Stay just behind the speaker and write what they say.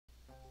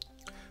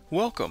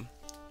Welcome!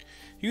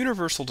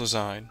 Universal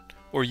Design,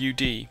 or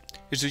UD,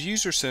 is a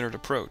user-centered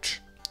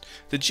approach.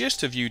 The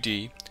gist of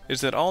UD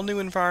is that all new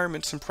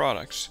environments and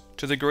products,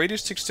 to the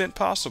greatest extent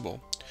possible,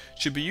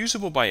 should be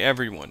usable by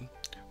everyone,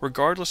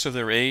 regardless of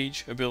their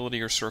age, ability,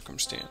 or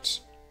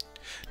circumstance.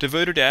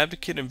 Devoted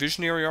advocate and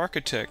visionary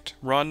architect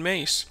Ron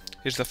Mace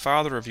is the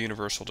father of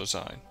universal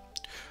design.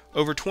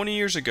 Over 20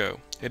 years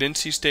ago, at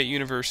NC State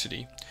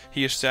University,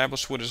 he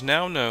established what is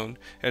now known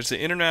as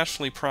the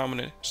internationally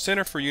prominent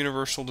Center for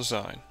Universal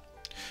Design.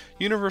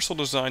 Universal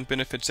design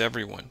benefits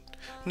everyone,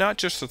 not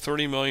just the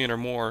 30 million or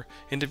more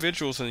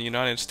individuals in the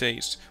United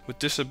States with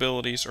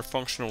disabilities or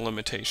functional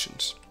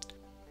limitations.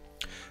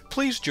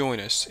 Please join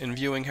us in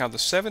viewing how the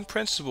 7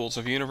 principles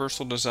of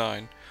universal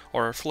design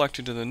are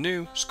reflected in the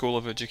new School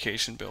of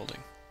Education building.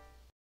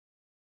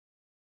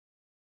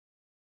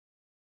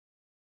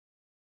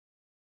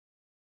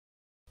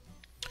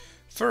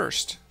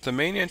 First, the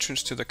main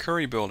entrance to the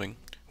Curry Building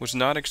was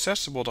not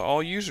accessible to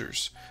all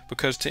users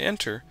because to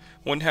enter,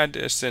 one had to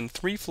ascend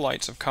 3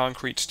 flights of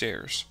concrete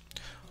stairs.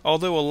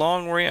 Although a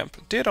long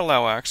ramp did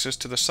allow access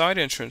to the side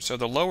entrance of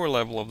the lower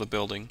level of the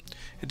building,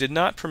 it did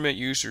not permit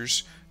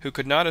users who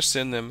could not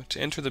ascend them to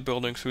enter the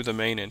building through the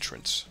main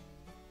entrance.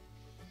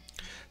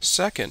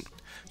 Second,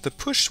 the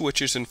push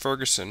switches in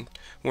Ferguson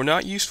were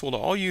not useful to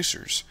all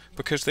users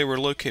because they were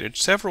located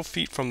several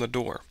feet from the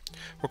door,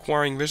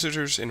 requiring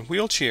visitors in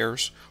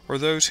wheelchairs or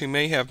those who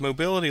may have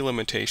mobility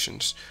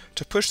limitations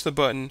to push the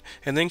button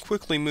and then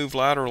quickly move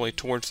laterally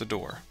towards the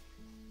door.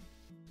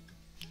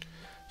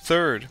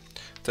 Third,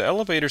 the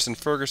elevators in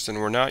Ferguson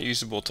were not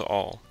usable to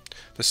all.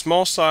 The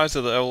small size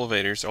of the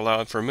elevators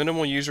allowed for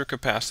minimal user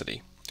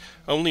capacity.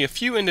 Only a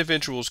few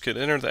individuals could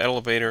enter the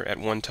elevator at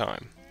one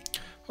time.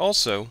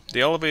 Also,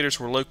 the elevators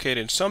were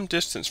located some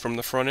distance from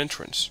the front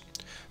entrance.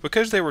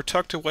 Because they were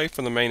tucked away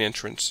from the main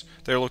entrance,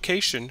 their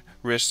location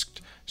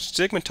risked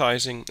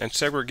stigmatizing and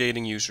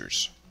segregating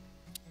users.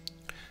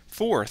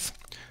 Fourth,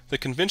 the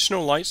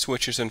conventional light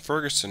switches in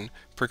Ferguson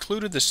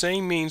precluded the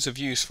same means of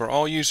use for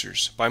all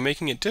users by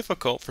making it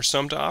difficult for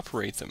some to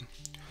operate them.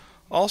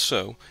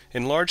 Also,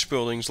 in large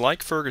buildings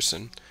like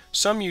Ferguson,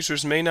 some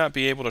users may not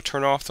be able to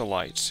turn off the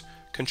lights,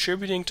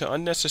 contributing to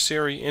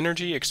unnecessary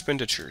energy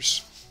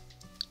expenditures.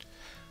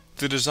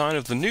 The design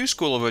of the new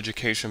School of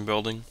Education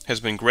building has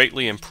been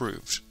greatly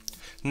improved.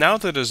 Now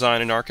the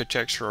design and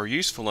architecture are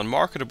useful and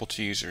marketable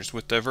to users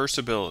with diverse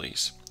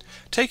abilities.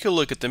 Take a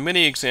look at the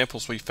many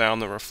examples we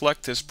found that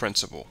reflect this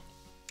principle.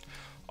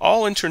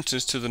 All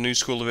entrances to the new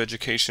School of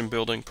Education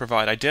building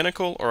provide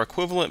identical or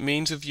equivalent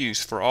means of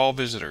use for all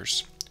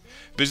visitors.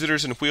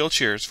 Visitors in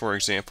wheelchairs, for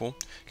example,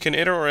 can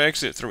enter or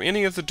exit through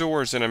any of the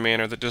doors in a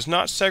manner that does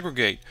not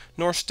segregate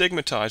nor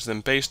stigmatize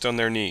them based on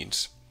their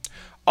needs.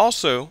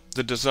 Also,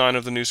 the design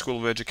of the new School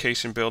of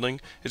Education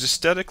building is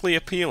aesthetically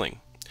appealing.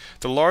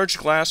 The large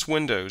glass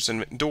windows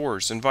and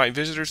doors invite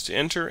visitors to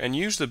enter and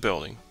use the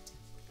building.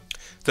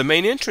 The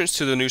main entrance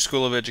to the new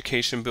School of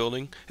Education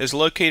building is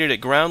located at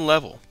ground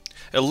level,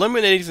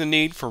 eliminating the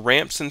need for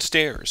ramps and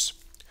stairs.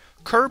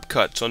 Curb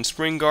cuts on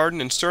Spring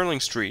Garden and Sterling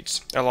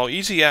Streets allow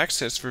easy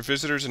access for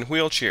visitors in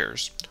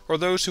wheelchairs or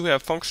those who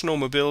have functional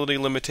mobility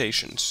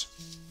limitations.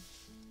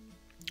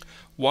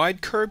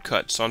 Wide curb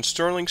cuts on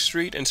Sterling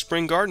Street and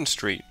Spring Garden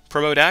Street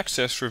promote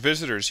access for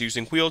visitors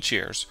using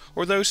wheelchairs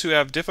or those who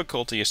have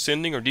difficulty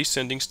ascending or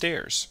descending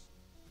stairs.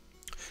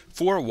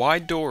 4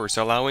 wide doors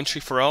allow entry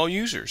for all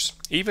users,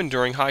 even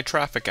during high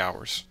traffic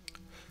hours.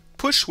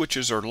 Push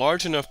switches are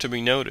large enough to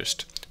be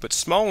noticed, but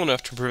small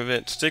enough to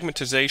prevent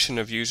stigmatization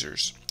of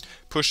users.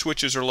 Push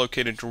switches are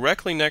located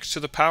directly next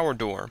to the power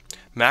door,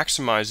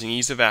 maximizing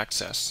ease of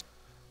access.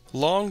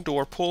 Long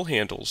door pull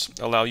handles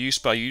allow use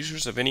by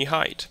users of any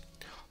height.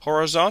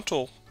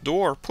 Horizontal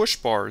door push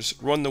bars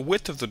run the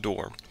width of the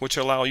door, which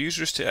allow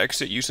users to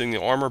exit using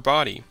the arm or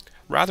body,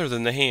 rather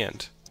than the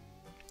hand.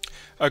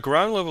 A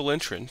ground-level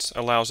entrance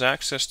allows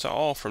access to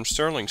all from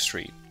Sterling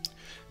Street.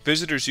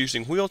 Visitors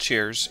using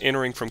wheelchairs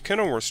entering from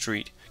Kenilworth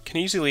Street can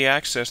easily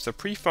access the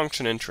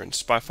pre-function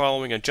entrance by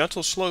following a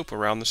gentle slope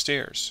around the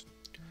stairs.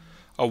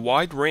 A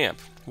wide ramp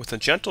with a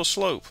gentle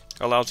slope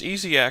allows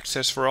easy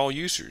access for all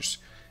users,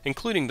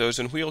 including those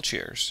in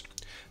wheelchairs.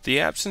 The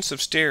absence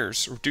of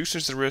stairs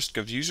reduces the risk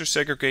of user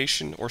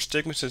segregation or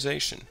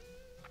stigmatization.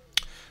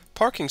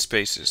 Parking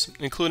spaces,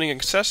 including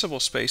accessible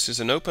spaces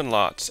in open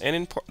lots and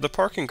in the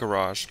parking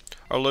garage,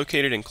 are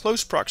located in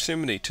close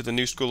proximity to the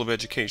new School of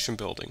Education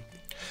building.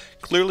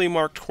 Clearly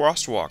marked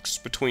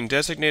crosswalks between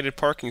designated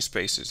parking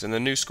spaces and the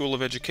new School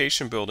of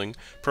Education building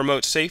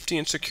promote safety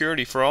and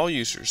security for all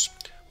users,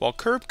 while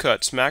curb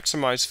cuts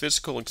maximize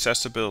physical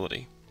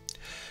accessibility.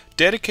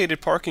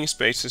 Dedicated parking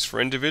spaces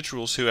for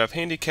individuals who have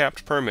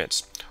handicapped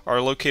permits are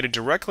located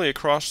directly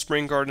across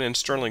Spring Garden and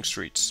Sterling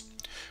Streets,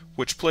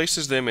 which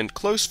places them in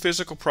close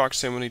physical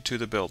proximity to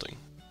the building.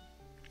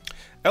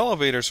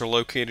 Elevators are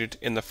located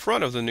in the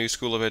front of the new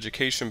School of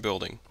Education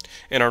building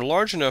and are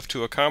large enough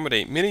to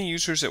accommodate many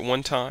users at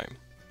one time.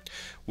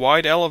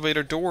 Wide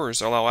elevator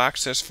doors allow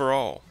access for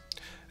all.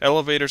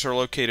 Elevators are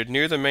located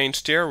near the main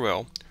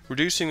stairwell,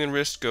 reducing the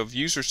risk of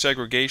user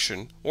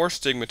segregation or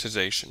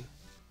stigmatization.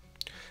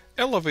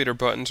 Elevator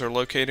buttons are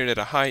located at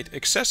a height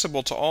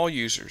accessible to all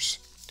users.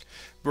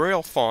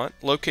 Braille font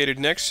located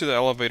next to the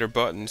elevator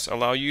buttons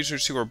allow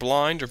users who are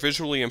blind or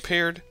visually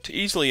impaired to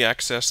easily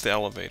access the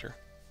elevator.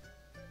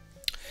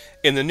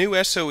 In the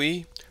new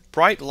SOE,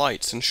 bright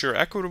lights ensure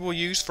equitable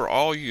use for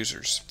all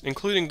users,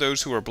 including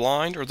those who are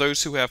blind or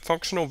those who have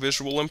functional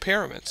visual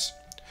impairments.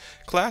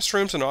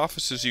 Classrooms and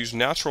offices use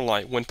natural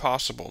light when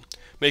possible,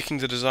 making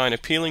the design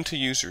appealing to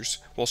users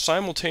while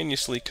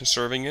simultaneously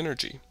conserving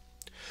energy.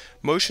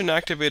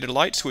 Motion-activated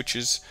light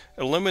switches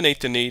eliminate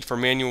the need for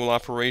manual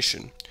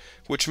operation,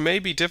 which may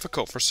be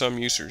difficult for some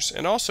users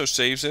and also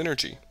saves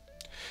energy.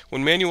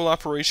 When manual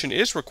operation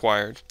is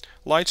required,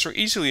 lights are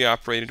easily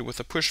operated with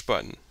a push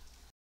button.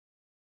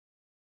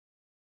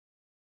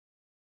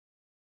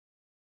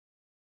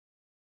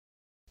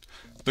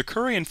 The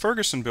Curry and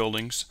Ferguson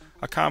buildings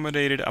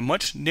accommodated a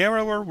much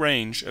narrower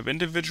range of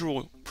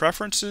individual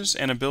preferences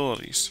and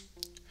abilities.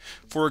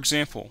 For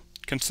example,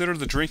 consider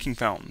the drinking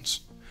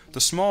fountains.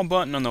 The small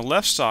button on the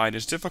left side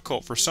is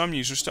difficult for some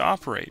users to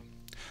operate.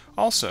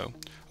 Also,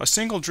 a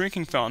single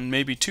drinking fountain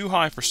may be too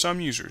high for some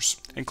users,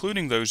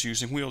 including those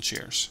using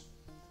wheelchairs.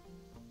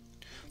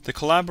 The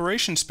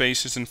collaboration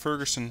spaces in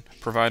Ferguson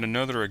provide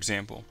another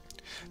example.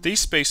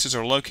 These spaces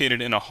are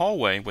located in a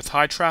hallway with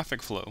high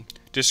traffic flow,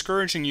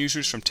 discouraging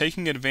users from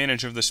taking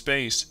advantage of the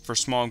space for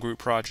small group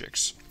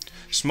projects.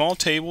 Small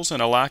tables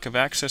and a lack of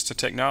access to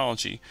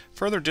technology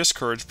further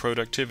discourage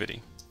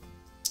productivity.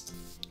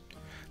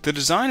 The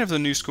design of the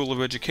new School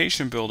of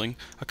Education building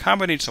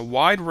accommodates a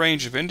wide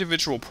range of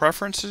individual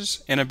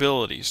preferences and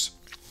abilities.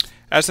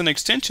 As an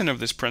extension of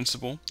this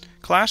principle,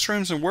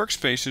 classrooms and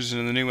workspaces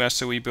in the new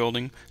SOE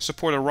building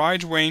support a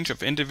wide range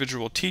of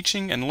individual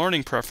teaching and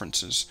learning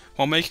preferences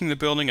while making the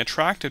building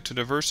attractive to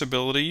diverse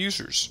ability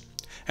users.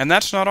 And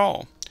that's not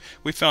all.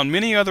 We found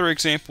many other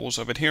examples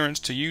of adherence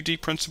to UD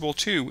Principle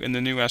 2 in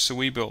the new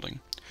SOE building.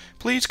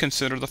 Please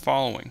consider the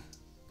following.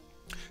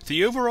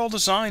 The overall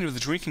design of the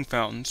drinking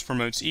fountains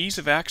promotes ease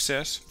of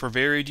access for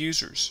varied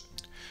users.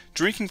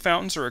 Drinking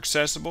fountains are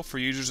accessible for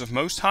users of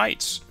most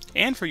heights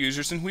and for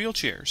users in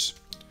wheelchairs.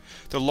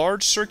 The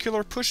large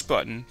circular push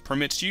button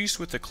permits use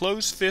with a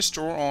closed fist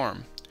or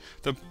arm.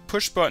 The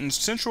push button's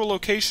central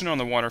location on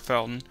the water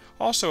fountain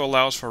also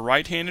allows for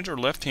right-handed or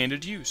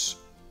left-handed use.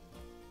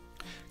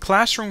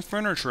 Classroom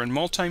furniture and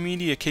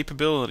multimedia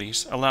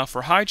capabilities allow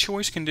for high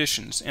choice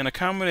conditions and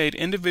accommodate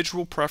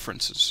individual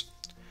preferences.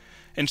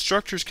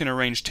 Instructors can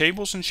arrange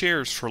tables and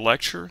chairs for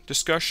lecture,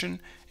 discussion,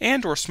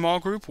 and/or small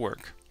group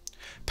work.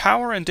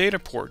 Power and data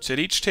ports at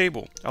each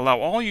table allow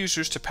all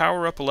users to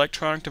power up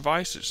electronic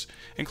devices,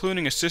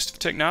 including assistive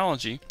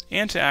technology,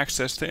 and to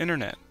access the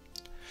Internet.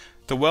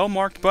 The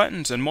well-marked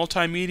buttons and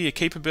multimedia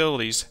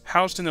capabilities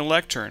housed in the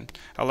lectern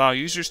allow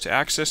users to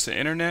access the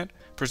Internet,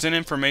 present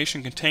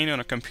information contained on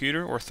a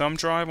computer or thumb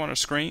drive on a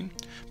screen,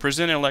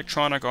 present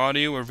electronic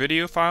audio or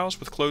video files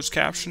with closed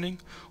captioning,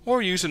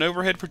 or use an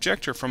overhead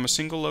projector from a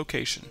single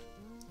location.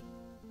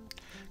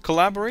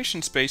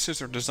 Collaboration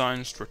spaces are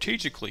designed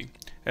strategically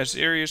as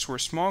areas where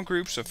small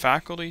groups of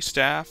faculty,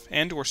 staff,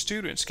 and/or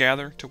students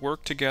gather to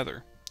work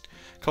together.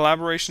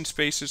 Collaboration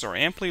spaces are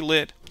amply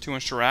lit to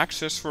ensure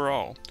access for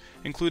all,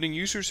 including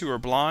users who are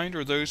blind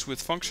or those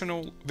with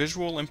functional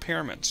visual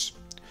impairments.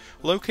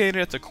 Located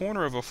at the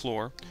corner of a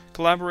floor,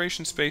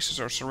 collaboration spaces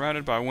are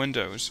surrounded by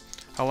windows,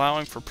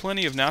 allowing for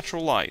plenty of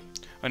natural light,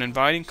 an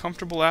inviting,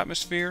 comfortable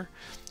atmosphere,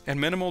 and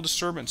minimal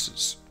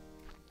disturbances.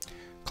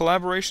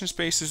 Collaboration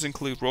spaces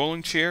include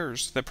rolling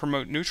chairs that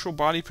promote neutral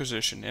body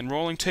position and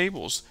rolling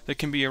tables that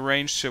can be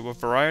arranged to a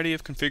variety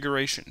of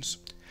configurations.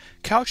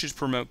 Couches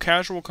promote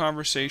casual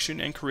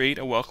conversation and create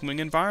a welcoming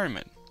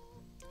environment.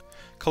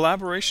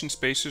 Collaboration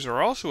spaces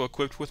are also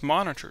equipped with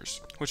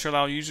monitors, which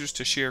allow users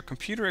to share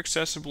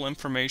computer-accessible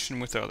information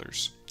with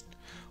others.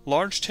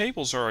 Large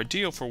tables are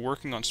ideal for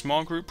working on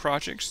small group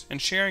projects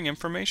and sharing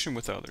information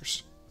with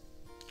others.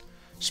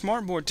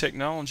 Smartboard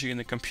technology in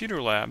the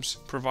computer labs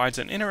provides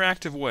an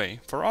interactive way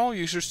for all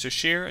users to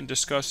share and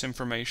discuss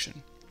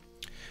information.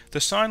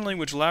 The Sign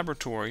Language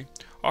Laboratory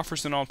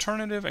offers an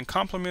alternative and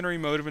complementary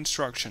mode of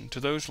instruction to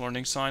those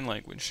learning sign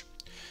language.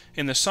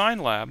 In the Sign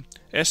Lab,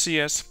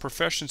 SES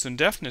Professions and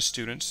Deafness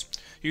students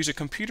use a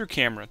computer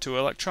camera to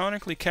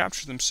electronically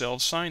capture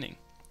themselves signing.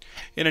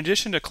 In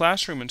addition to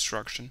classroom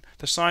instruction,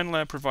 the Sign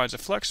Lab provides a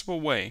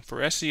flexible way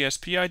for SES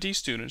PID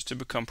students to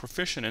become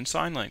proficient in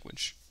sign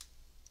language.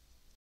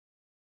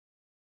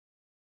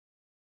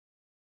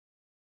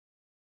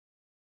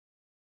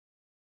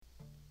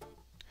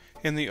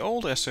 In the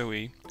old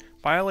SOE,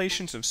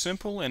 violations of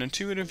simple and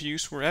intuitive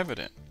use were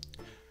evident.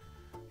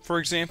 For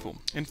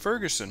example, in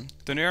Ferguson,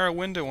 the narrow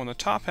window on the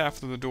top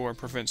half of the door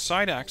prevents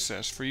sight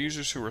access for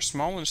users who are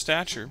small in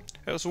stature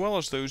as well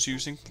as those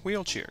using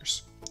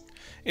wheelchairs.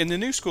 In the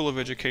new School of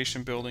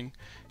Education building,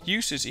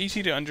 use is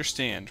easy to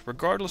understand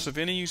regardless of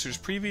any user's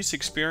previous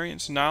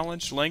experience,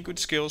 knowledge, language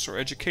skills, or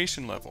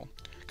education level.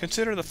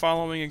 Consider the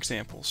following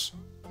examples.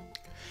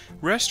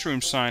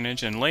 Restroom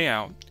signage and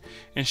layout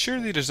ensure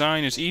the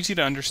design is easy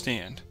to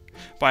understand.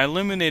 By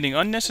eliminating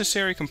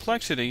unnecessary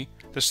complexity,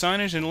 The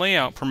signage and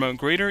layout promote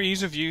greater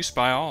ease of use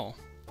by all.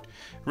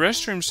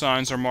 Restroom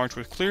signs are marked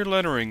with clear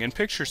lettering and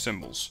picture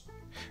symbols.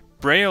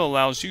 Braille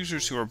allows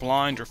users who are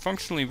blind or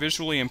functionally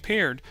visually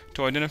impaired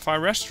to identify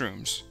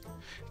restrooms.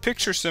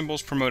 Picture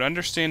symbols promote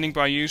understanding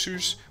by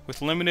users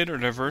with limited or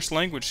diverse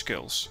language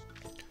skills.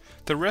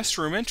 The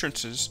restroom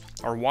entrances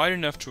are wide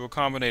enough to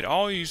accommodate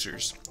all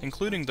users,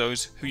 including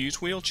those who use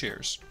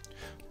wheelchairs.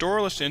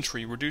 Doorless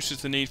entry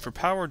reduces the need for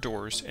power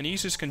doors and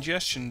eases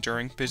congestion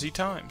during busy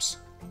times.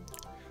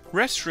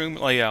 Restroom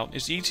layout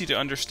is easy to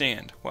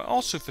understand, while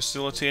also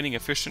facilitating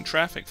efficient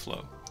traffic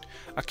flow.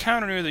 A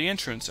counter near the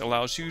entrance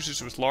allows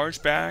users with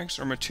large bags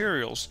or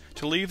materials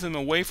to leave them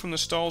away from the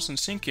stalls and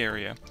sink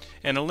area,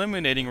 and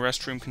eliminating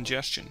restroom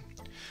congestion.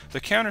 The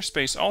counter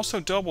space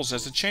also doubles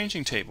as a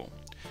changing table.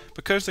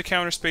 Because the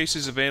counter space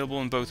is available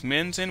in both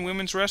men's and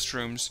women's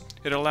restrooms,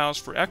 it allows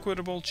for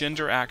equitable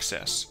gender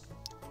access.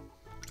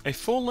 A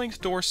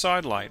full-length door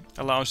side light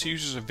allows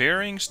users of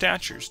varying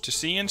statures to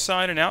see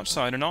inside and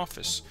outside an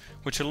office,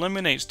 which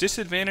eliminates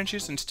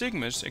disadvantages and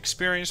stigmas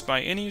experienced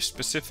by any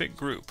specific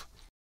group.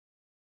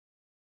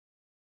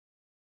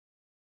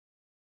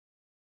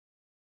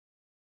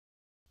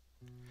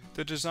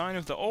 The design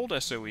of the old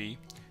SOE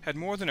had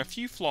more than a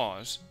few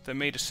flaws that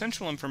made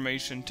essential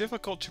information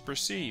difficult to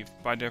perceive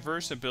by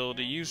diverse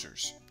ability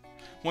users.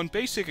 One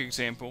basic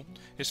example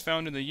is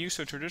found in the use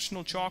of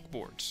traditional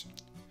chalkboards.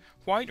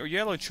 White or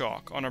yellow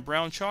chalk on a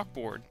brown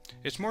chalkboard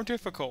is more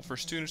difficult for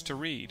students to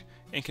read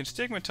and can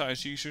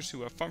stigmatize users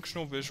who have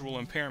functional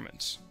visual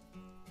impairments.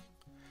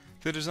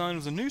 The design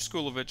of the new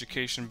School of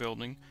Education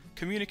building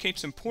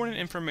communicates important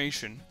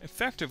information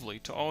effectively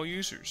to all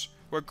users,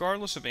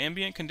 regardless of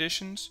ambient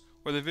conditions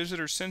or the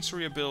visitor's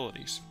sensory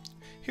abilities.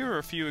 Here are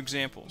a few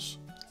examples.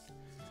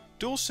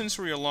 Dual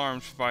sensory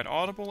alarms provide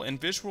audible and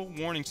visual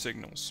warning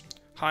signals.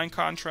 High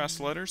contrast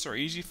letters are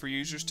easy for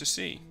users to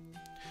see.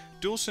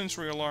 Dual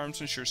sensory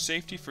alarms ensure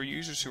safety for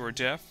users who are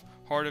deaf,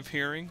 hard of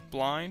hearing,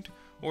 blind,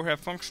 or have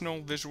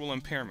functional visual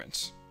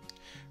impairments.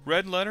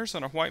 Red letters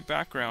on a white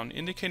background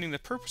indicating the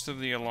purpose of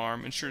the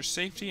alarm ensures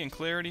safety and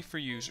clarity for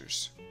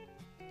users.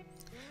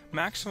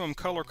 Maximum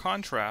color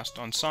contrast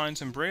on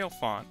signs in Braille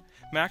font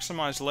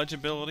maximize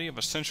legibility of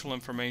essential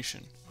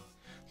information.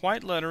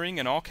 White lettering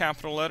in all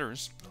capital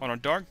letters on a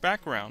dark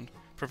background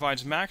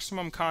provides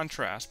maximum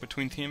contrast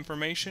between the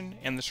information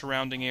and the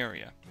surrounding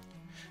area.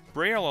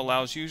 Braille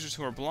allows users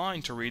who are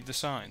blind to read the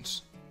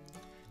signs.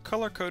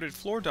 Color-coded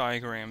floor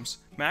diagrams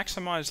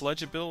maximize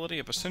legibility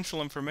of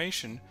essential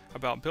information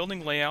about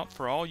building layout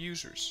for all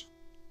users.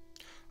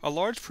 A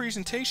large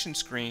presentation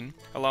screen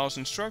allows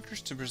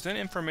instructors to present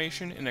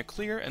information in a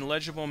clear and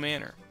legible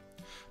manner.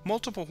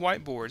 Multiple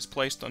whiteboards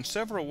placed on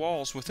several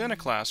walls within a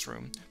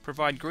classroom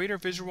provide greater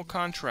visual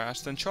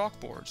contrast than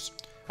chalkboards,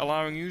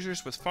 allowing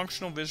users with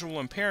functional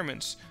visual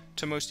impairments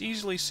to most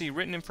easily see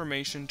written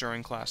information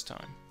during class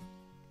time.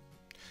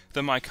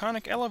 The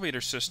Myconic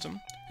elevator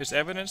system is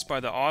evidenced by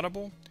the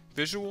audible,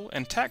 visual,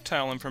 and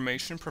tactile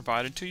information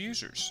provided to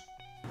users.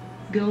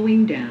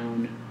 Going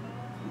down.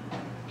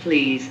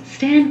 Please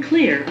stand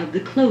clear of the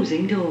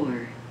closing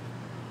door.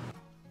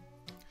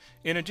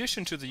 In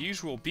addition to the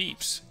usual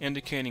beeps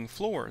indicating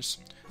floors,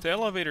 the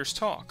elevators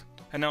talk,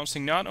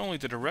 announcing not only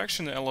the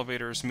direction the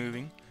elevator is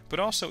moving,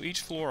 but also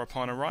each floor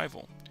upon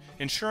arrival,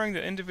 ensuring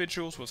that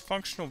individuals with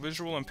functional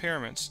visual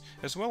impairments,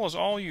 as well as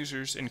all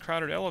users in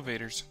crowded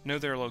elevators, know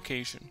their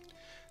location.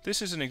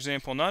 This is an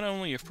example not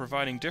only of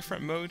providing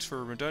different modes for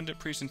a redundant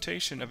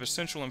presentation of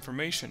essential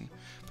information,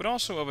 but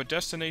also of a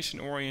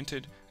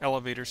destination-oriented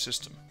elevator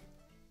system.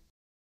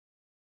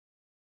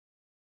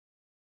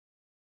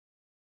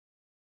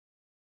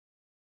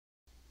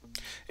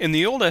 In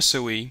the old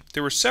SOE,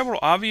 there were several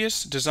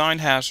obvious design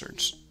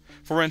hazards.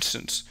 For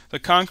instance, the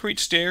concrete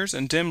stairs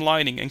and dim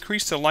lighting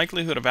increased the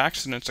likelihood of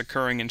accidents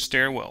occurring in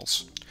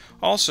stairwells.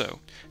 Also,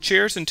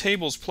 chairs and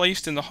tables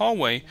placed in the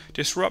hallway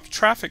disrupt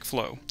traffic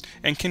flow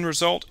and can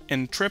result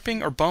in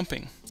tripping or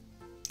bumping.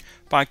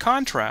 By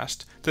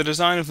contrast, the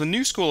design of the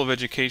new School of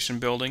Education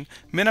building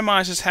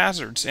minimizes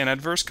hazards and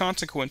adverse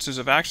consequences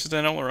of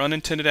accidental or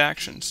unintended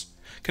actions.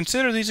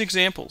 Consider these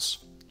examples.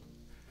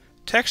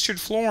 Textured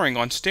flooring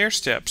on stair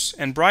steps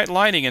and bright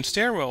lighting in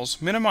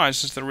stairwells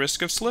minimizes the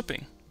risk of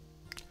slipping.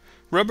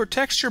 Rubber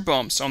texture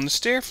bumps on the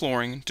stair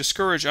flooring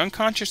discourage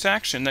unconscious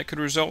action that could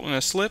result in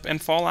a slip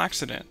and fall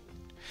accident.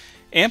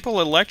 Ample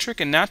electric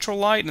and natural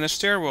light in the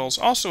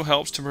stairwells also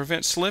helps to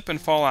prevent slip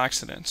and fall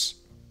accidents.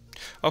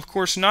 Of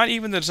course, not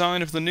even the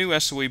design of the new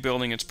SOE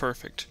building is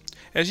perfect.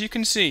 As you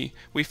can see,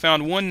 we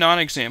found one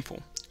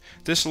non-example.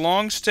 This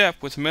long step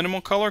with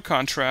minimal color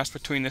contrast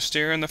between the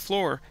stair and the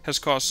floor has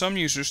caused some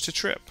users to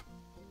trip.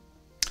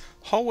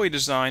 Hallway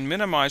design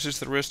minimizes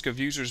the risk of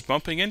users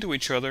bumping into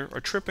each other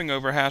or tripping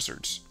over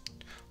hazards.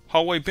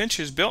 Hallway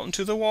benches built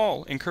into the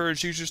wall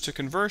encourage users to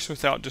converse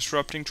without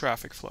disrupting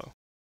traffic flow.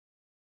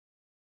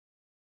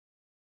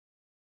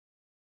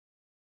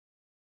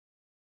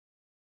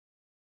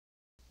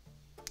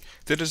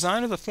 The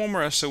design of the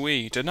former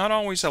SOE did not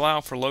always allow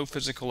for low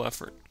physical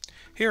effort.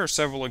 Here are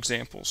several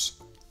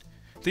examples.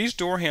 These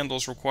door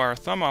handles require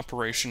thumb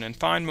operation and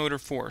fine motor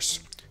force,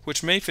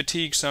 which may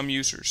fatigue some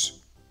users.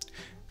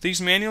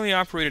 These manually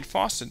operated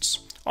faucets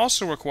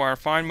also require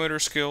fine motor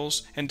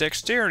skills and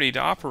dexterity to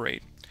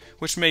operate,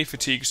 which may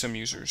fatigue some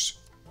users.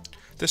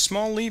 The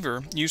small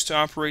lever used to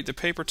operate the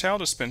paper towel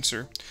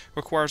dispenser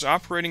requires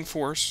operating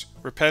force,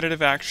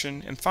 repetitive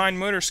action, and fine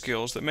motor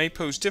skills that may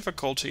pose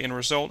difficulty and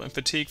result in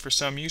fatigue for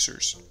some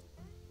users.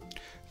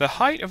 The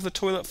height of the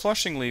toilet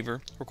flushing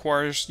lever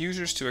requires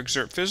users to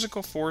exert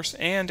physical force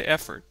and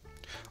effort.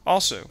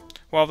 Also,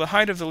 while the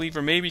height of the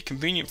lever may be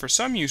convenient for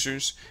some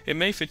users, it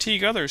may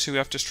fatigue others who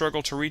have to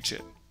struggle to reach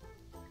it.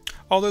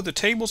 Although the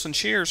tables and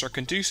chairs are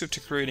conducive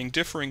to creating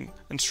differing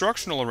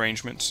instructional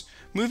arrangements,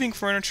 moving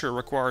furniture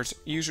requires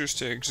users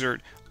to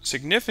exert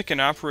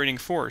significant operating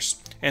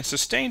force and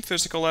sustained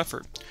physical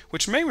effort,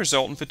 which may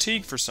result in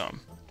fatigue for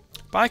some.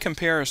 By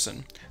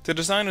comparison, the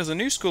design of the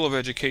new School of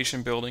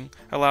Education building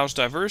allows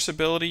diverse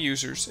ability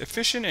users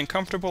efficient and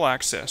comfortable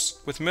access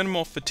with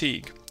minimal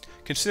fatigue.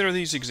 Consider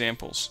these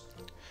examples.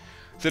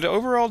 The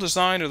overall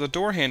design of the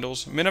door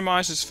handles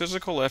minimizes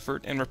physical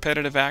effort and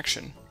repetitive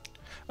action.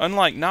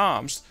 Unlike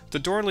knobs, the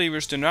door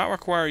levers do not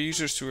require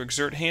users to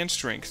exert hand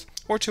strength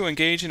or to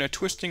engage in a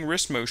twisting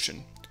wrist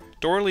motion.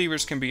 Door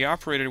levers can be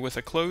operated with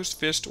a closed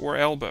fist or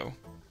elbow.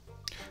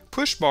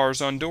 Push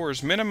bars on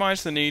doors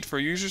minimize the need for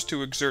users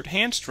to exert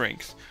hand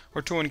strength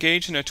or to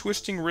engage in a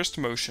twisting wrist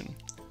motion.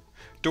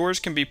 Doors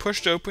can be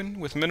pushed open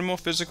with minimal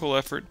physical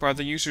effort by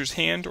the user's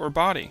hand or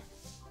body.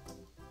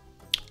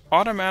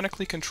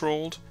 Automatically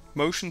controlled,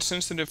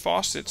 motion-sensitive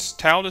faucets,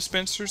 towel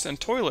dispensers, and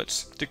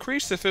toilets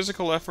decrease the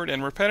physical effort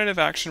and repetitive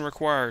action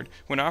required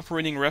when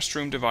operating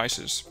restroom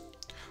devices.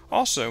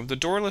 Also, the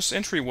doorless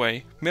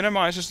entryway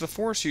minimizes the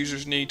force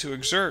users need to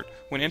exert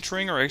when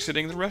entering or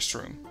exiting the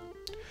restroom.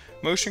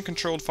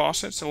 Motion-controlled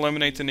faucets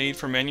eliminate the need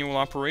for manual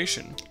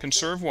operation,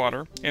 conserve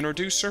water, and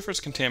reduce surface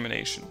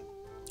contamination.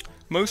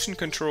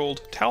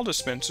 Motion-controlled towel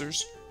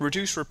dispensers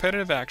reduce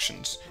repetitive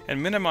actions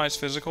and minimize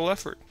physical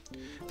effort.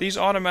 These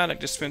automatic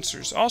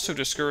dispensers also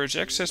discourage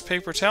excess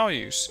paper towel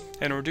use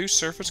and reduce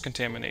surface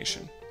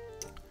contamination.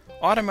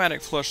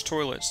 Automatic flush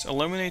toilets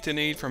eliminate the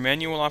need for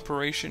manual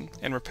operation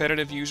and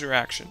repetitive user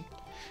action.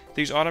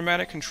 These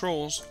automatic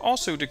controls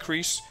also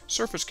decrease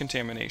surface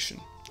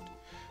contamination.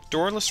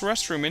 Doorless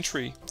restroom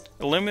entry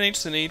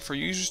eliminates the need for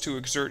users to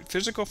exert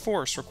physical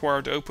force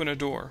required to open a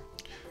door.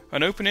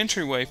 An open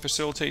entryway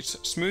facilitates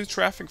smooth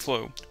traffic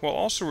flow while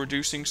also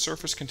reducing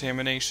surface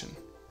contamination.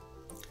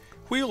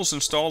 Wheels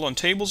installed on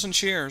tables and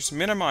chairs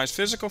minimize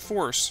physical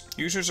force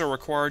users are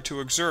required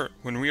to exert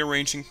when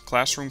rearranging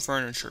classroom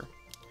furniture.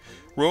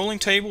 Rolling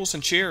tables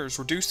and chairs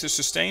reduce the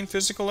sustained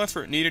physical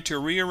effort needed to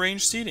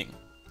rearrange seating.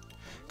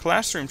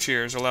 Classroom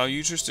chairs allow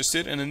users to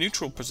sit in a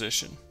neutral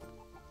position.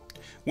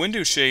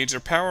 Window shades are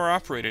power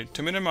operated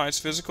to minimize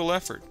physical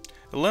effort,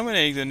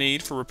 eliminating the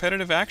need for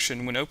repetitive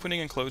action when opening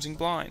and closing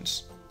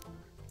blinds.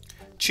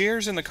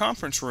 Chairs in the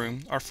conference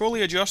room are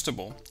fully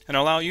adjustable and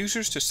allow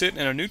users to sit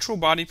in a neutral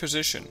body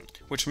position,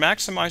 which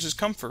maximizes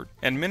comfort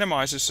and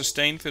minimizes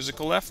sustained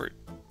physical effort.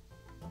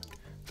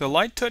 The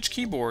light touch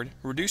keyboard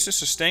reduces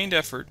sustained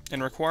effort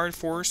and required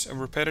force of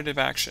repetitive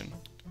action.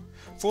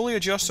 Fully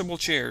adjustable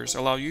chairs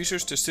allow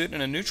users to sit in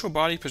a neutral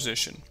body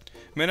position,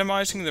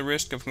 minimizing the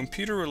risk of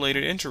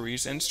computer-related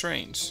injuries and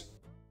strains.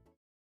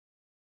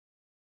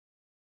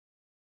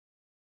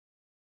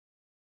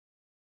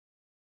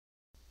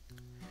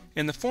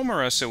 In the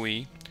former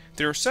SOE,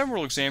 there are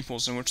several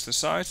examples in which the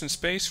size and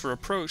space for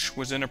approach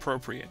was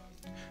inappropriate.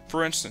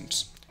 For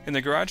instance, in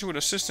the graduate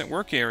assistant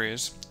work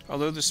areas,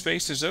 although the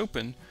space is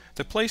open,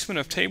 the placement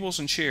of tables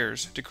and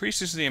chairs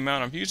decreases the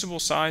amount of usable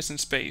size and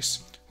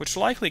space, which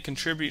likely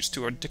contributes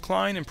to a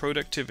decline in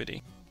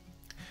productivity.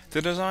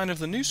 The design of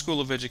the new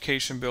School of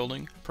Education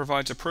building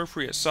provides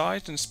appropriate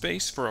size and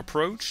space for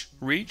approach,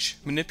 reach,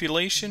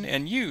 manipulation,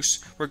 and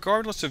use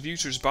regardless of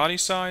users' body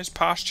size,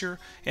 posture,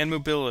 and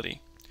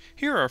mobility.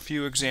 Here are a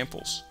few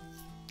examples.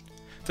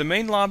 The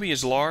main lobby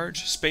is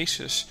large,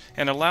 spacious,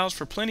 and allows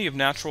for plenty of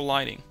natural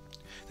lighting.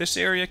 This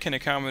area can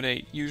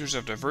accommodate users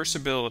of diverse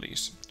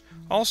abilities.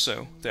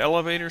 Also, the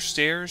elevator,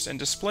 stairs, and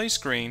display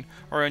screen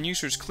are in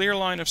users' clear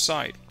line of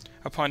sight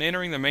upon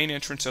entering the main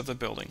entrance of the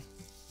building.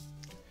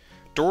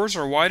 Doors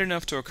are wide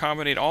enough to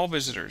accommodate all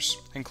visitors,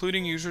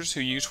 including users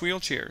who use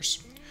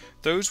wheelchairs,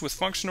 those with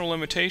functional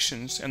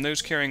limitations, and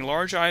those carrying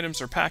large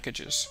items or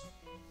packages.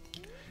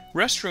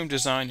 Restroom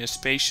design is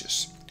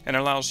spacious and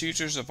allows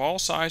users of all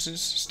sizes,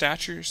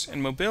 statures,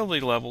 and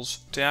mobility levels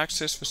to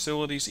access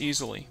facilities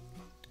easily.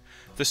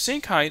 The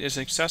sink height is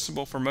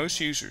accessible for most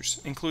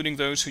users, including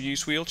those who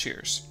use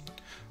wheelchairs.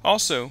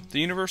 Also, the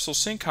universal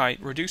sink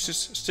height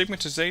reduces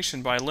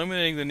stigmatization by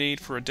eliminating the need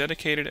for a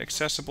dedicated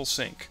accessible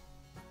sink.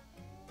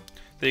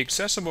 The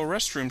accessible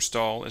restroom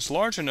stall is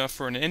large enough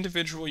for an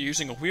individual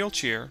using a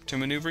wheelchair to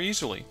maneuver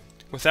easily,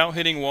 without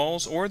hitting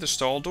walls or the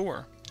stall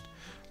door.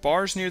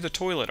 Bars near the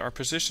toilet are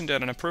positioned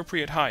at an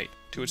appropriate height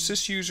to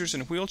assist users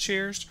in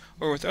wheelchairs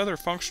or with other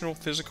functional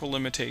physical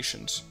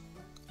limitations.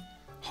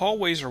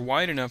 Hallways are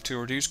wide enough to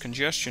reduce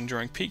congestion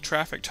during peak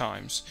traffic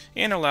times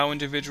and allow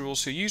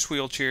individuals who use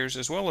wheelchairs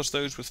as well as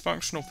those with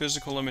functional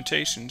physical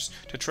limitations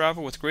to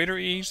travel with greater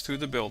ease through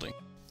the building.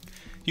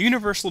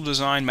 Universal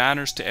design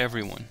matters to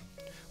everyone.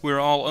 We are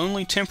all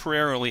only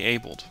temporarily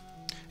abled.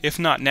 If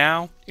not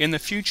now, in the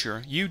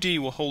future, UD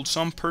will hold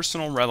some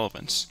personal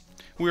relevance.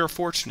 We are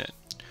fortunate.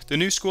 The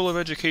new School of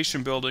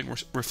Education building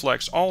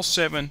reflects all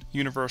 7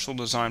 universal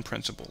design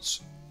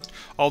principles.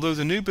 Although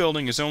the new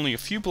building is only a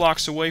few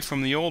blocks away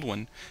from the old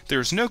one, there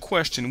is no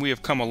question we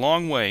have come a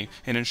long way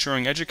in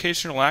ensuring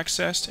educational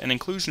access and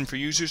inclusion for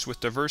users with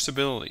diverse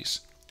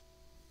abilities.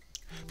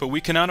 But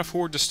we cannot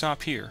afford to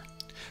stop here.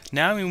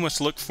 Now we must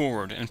look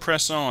forward and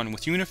press on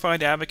with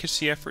unified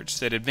advocacy efforts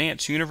that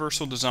advance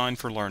universal design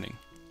for learning.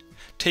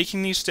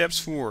 Taking these steps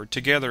forward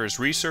together as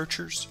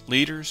researchers,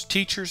 leaders,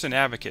 teachers, and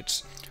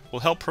advocates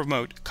will help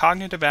promote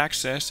cognitive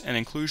access and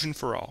inclusion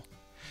for all.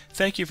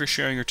 Thank you for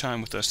sharing your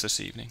time with us this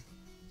evening.